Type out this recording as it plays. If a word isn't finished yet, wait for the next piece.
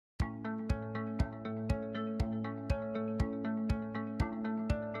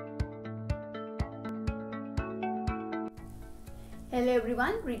Hello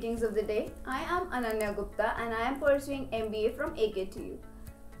everyone, greetings of the day. I am Ananya Gupta and I am pursuing MBA from AKTU.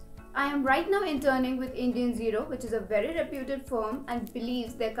 I am right now interning with Indian Zero, which is a very reputed firm and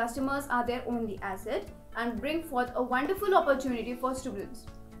believes their customers are their only asset and bring forth a wonderful opportunity for students.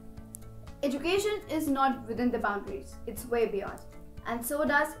 Education is not within the boundaries, it's way beyond. And so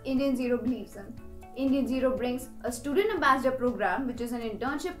does Indian Zero believes in. Indian Zero brings a student ambassador program, which is an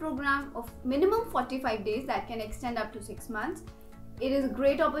internship program of minimum 45 days that can extend up to 6 months. It is a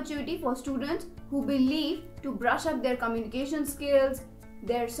great opportunity for students who believe to brush up their communication skills,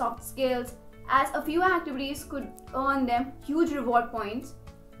 their soft skills, as a few activities could earn them huge reward points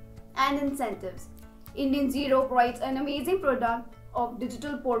and incentives. Indian Zero provides an amazing product of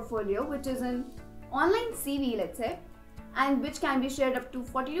digital portfolio, which is an online CV, let's say, and which can be shared up to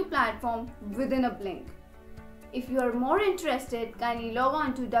 42 platforms within a blink. If you are more interested, kindly log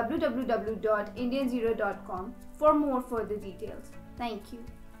on to www.indianzero.com for more further details. Thank you.